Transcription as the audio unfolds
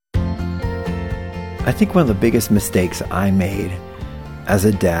I think one of the biggest mistakes I made as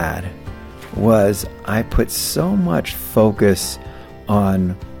a dad was I put so much focus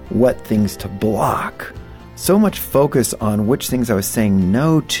on what things to block, so much focus on which things I was saying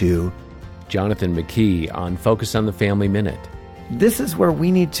no to. Jonathan McKee on Focus on the Family Minute. This is where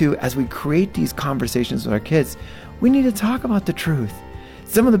we need to, as we create these conversations with our kids, we need to talk about the truth.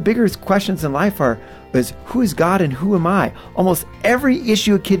 Some of the biggest questions in life is who is God and who am I? Almost every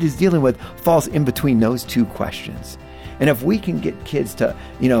issue a kid is dealing with falls in between those two questions. And if we can get kids to,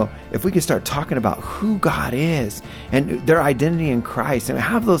 if we can start talking about who God is and their identity in Christ and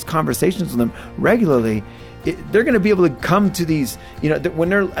have those conversations with them regularly, they're going to be able to come to these, when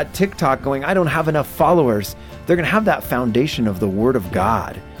they're at TikTok going, I don't have enough followers, they're going to have that foundation of the Word of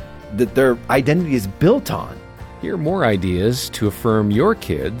God that their identity is built on. Hear more ideas to affirm your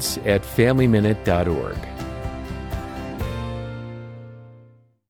kids at FamilyMinute.org.